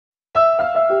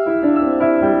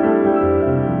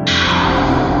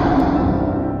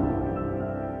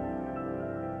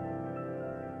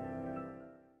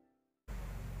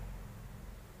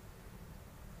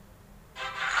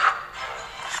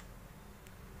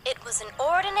was an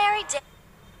ordinary day.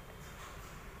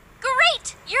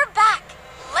 Great! You're back!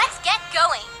 Let's get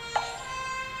going!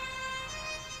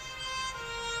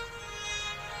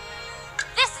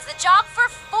 This is a job for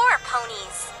 4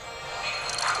 ponies.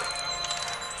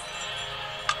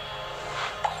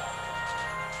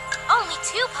 Only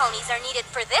 2 ponies are needed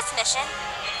for this mission.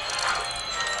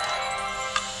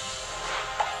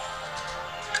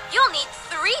 You'll need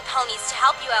 3 ponies to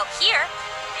help you out here.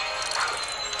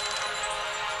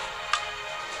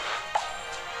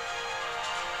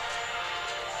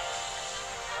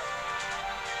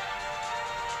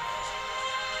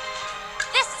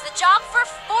 This is a job for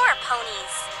 4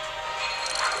 ponies.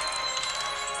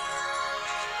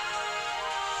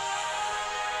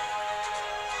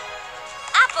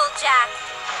 Applejack.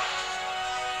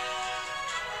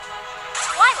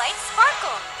 Twilight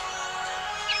Sparkle.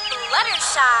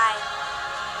 Fluttershy.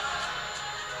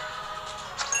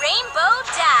 Rainbow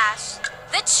Dash.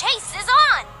 The chase is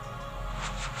on!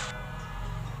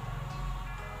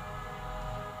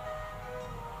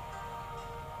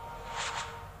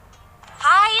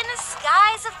 High in the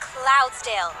skies of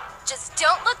Cloudsdale. Just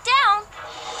don't look down.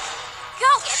 Go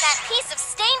get that piece of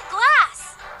stained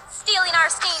glass. Stealing our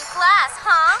stained glass,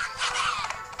 huh?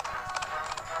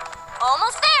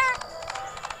 Almost there.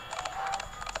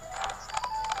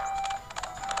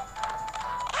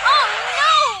 Oh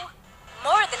no!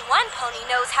 More than one pony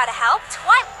knows how to help.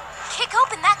 Kick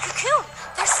open that cocoon.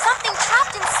 There's something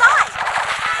trapped inside.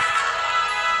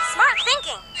 Smart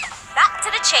thinking. Back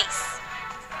to the chase.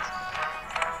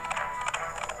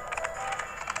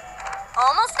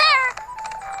 Almost there.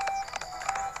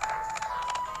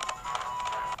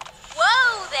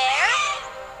 Whoa there.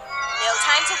 No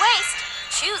time to waste.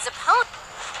 Choose a pony.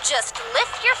 Just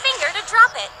lift your finger to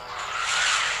drop it.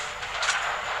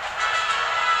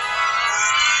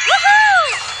 Woohoo!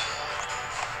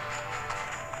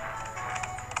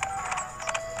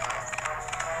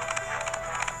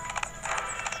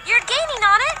 You're gaining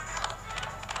on it.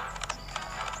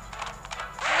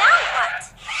 Now what?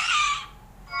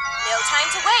 No time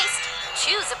to waste.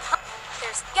 Choose a pony.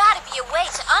 There's gotta be a way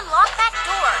to unlock that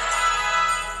door.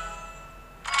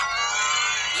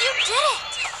 You did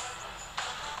it!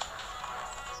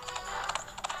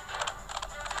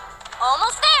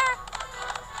 Almost there.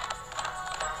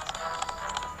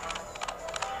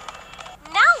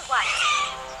 Now what?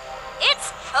 It's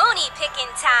pony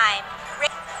picking time.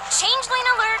 Changeling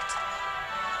alert.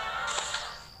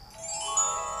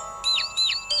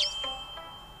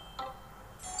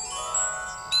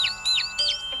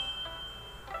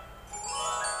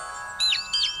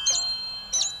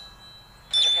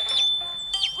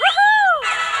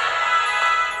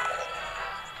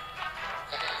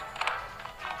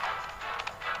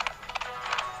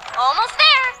 Almost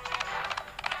there.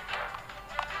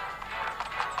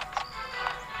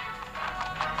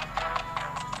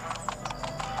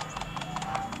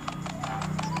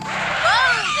 Whoa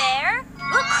there.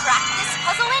 We'll crack this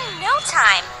puzzle in no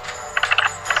time.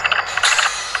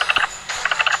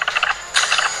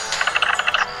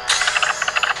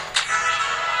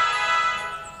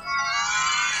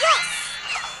 Yes!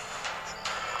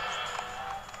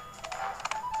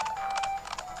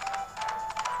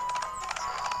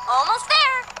 Almost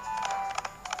there.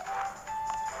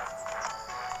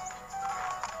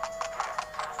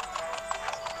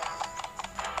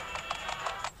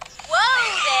 Whoa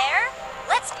there.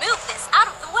 Let's move this out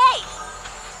of the way.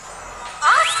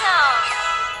 Awesome.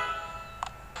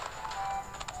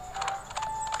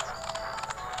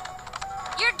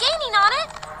 You're gaining on it.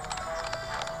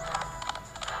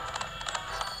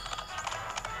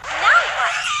 Now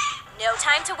what? No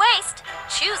time to waste.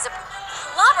 Choose a...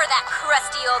 Clobber that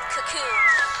crusty old cocoon.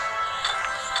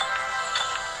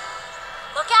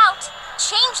 Look out,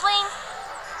 changeling.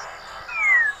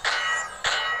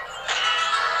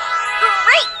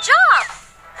 Great job!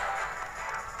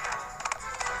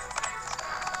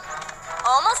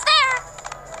 Almost there.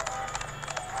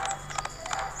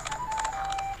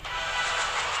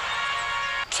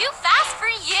 Too fast for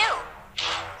you.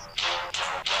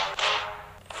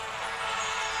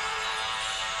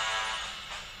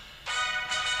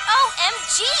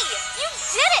 OMG! You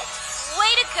did it!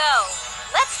 Way to go!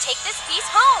 Let's take this piece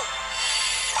home.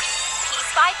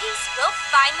 Piece by piece, we'll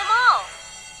find them all.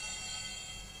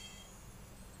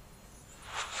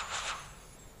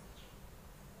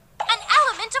 An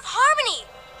element of harmony!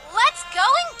 Let's go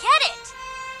and get it!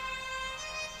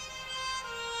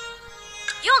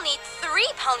 You'll need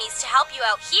 3 ponies to help you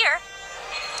out here.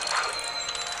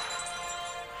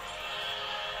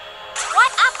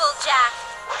 What Applejack?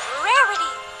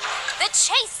 Rarity! The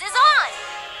chase is on!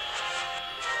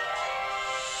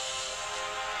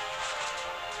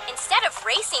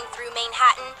 racing through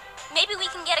Manhattan. Maybe we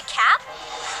can get a cab?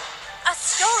 A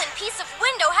stolen piece of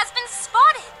window has been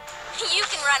spotted. You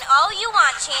can run all you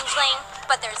want, Changeling,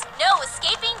 but there's no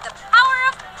escaping the power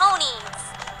of ponies.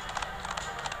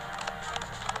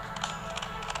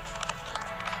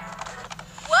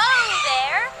 Whoa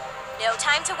there! No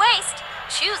time to waste.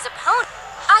 Choose a pony.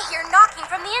 I hear knocking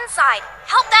from the inside.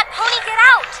 Help that pony get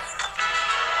out.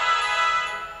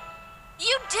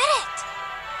 You did it!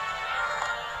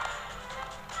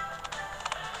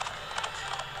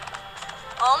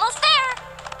 Almost there.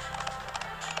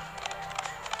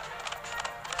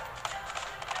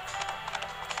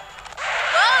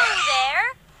 Whoa there!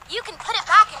 You can put it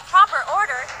back in proper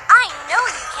order. I know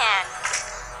you can.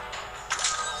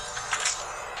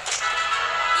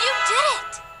 You did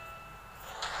it!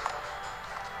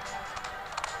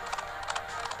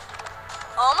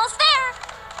 Almost there.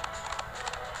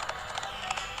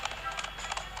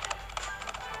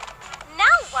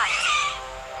 Now what?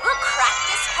 We'll crack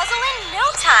this puzzle in no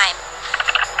time.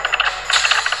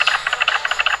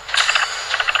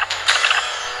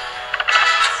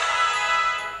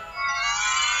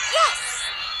 Yes!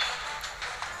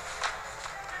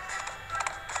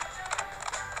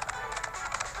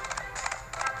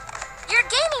 You're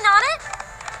gaining on it.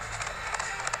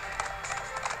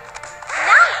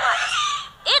 Now what?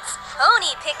 It's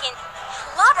pony picking.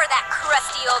 Clobber that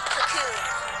crusty old cocoon.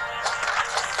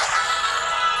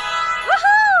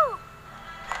 Woohoo!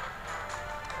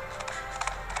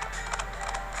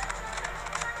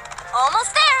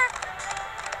 Almost there.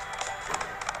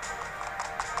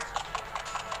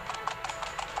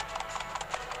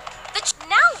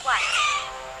 Now what?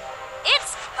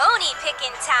 It's pony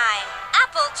picking time.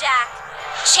 Applejack.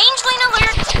 Changeling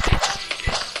alert.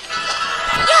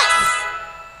 Yes!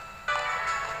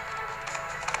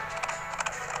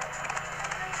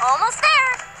 Almost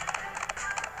there.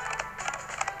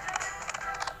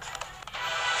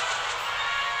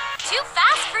 Too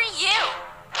fast for you.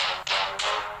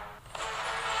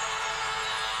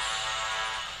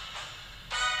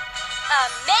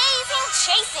 Amazing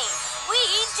chasing. We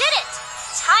did it.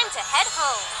 Time to head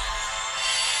home.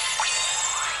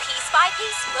 Piece by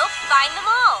piece, we'll find them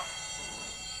all.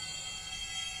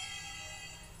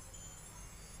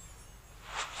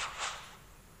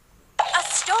 A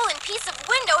stolen piece of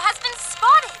window has been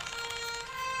spotted.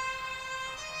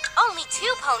 Only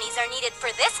 2 ponies are needed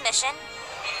for this mission.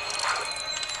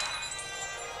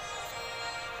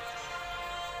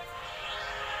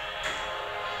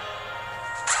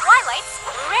 Twilight's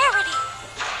rarity.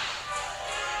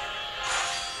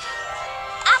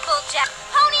 Applejack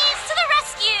ponies to the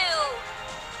rescue!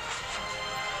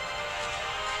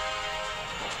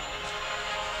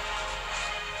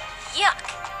 Yuck.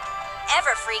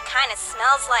 Everfree kind of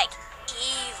smells like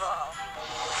evil.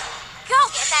 Go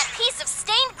get that piece of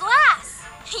stained glass.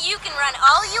 You can run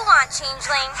all you want,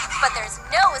 Changeling, but there's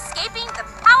no escaping the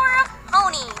power of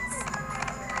ponies.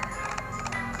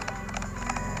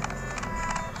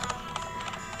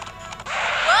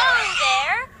 Whoa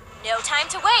there! No time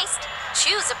to waste.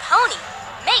 Choose a pony.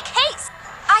 Make haste.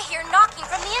 I hear knocking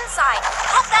from the inside.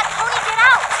 Help that pony get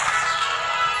out.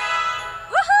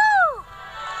 Woohoo!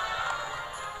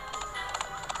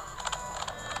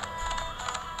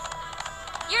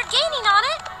 You're gaining on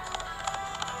it.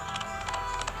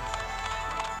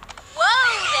 Whoa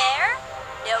there!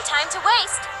 No time to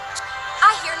waste.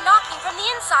 I hear knocking from the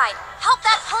inside. Help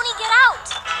that pony get out.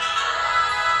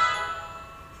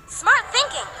 Smart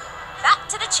thinking. Back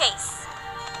to the chase.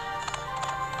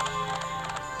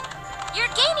 You're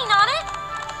gaining on it.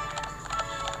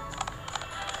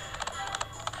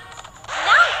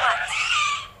 Now what?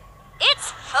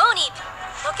 It's pony.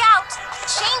 Look out.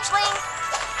 Changeling.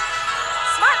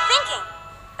 Smart thinking.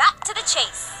 Back to the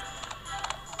chase.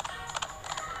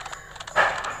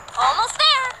 Almost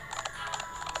there.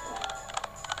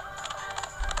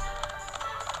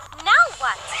 Now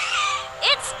what?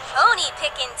 It's pony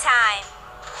picking time.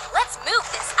 Let's move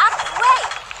this out of the way.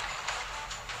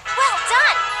 Well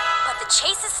done. But the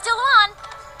chase is still on.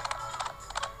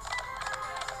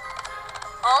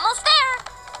 Almost there.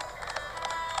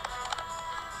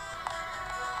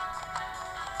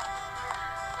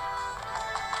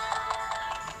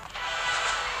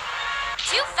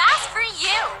 Too fast for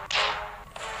you.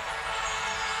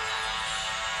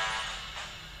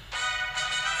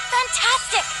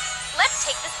 Fantastic. Let's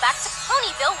take this back to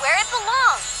Ponyville where it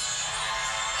belongs.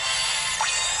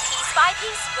 Piece by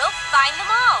piece, we'll find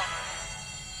them all.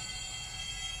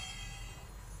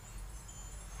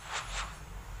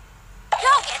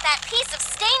 Go get that piece of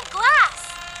stained glass.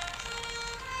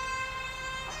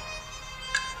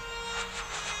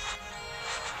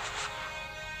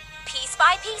 Piece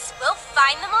eyepiece, we'll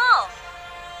find them all.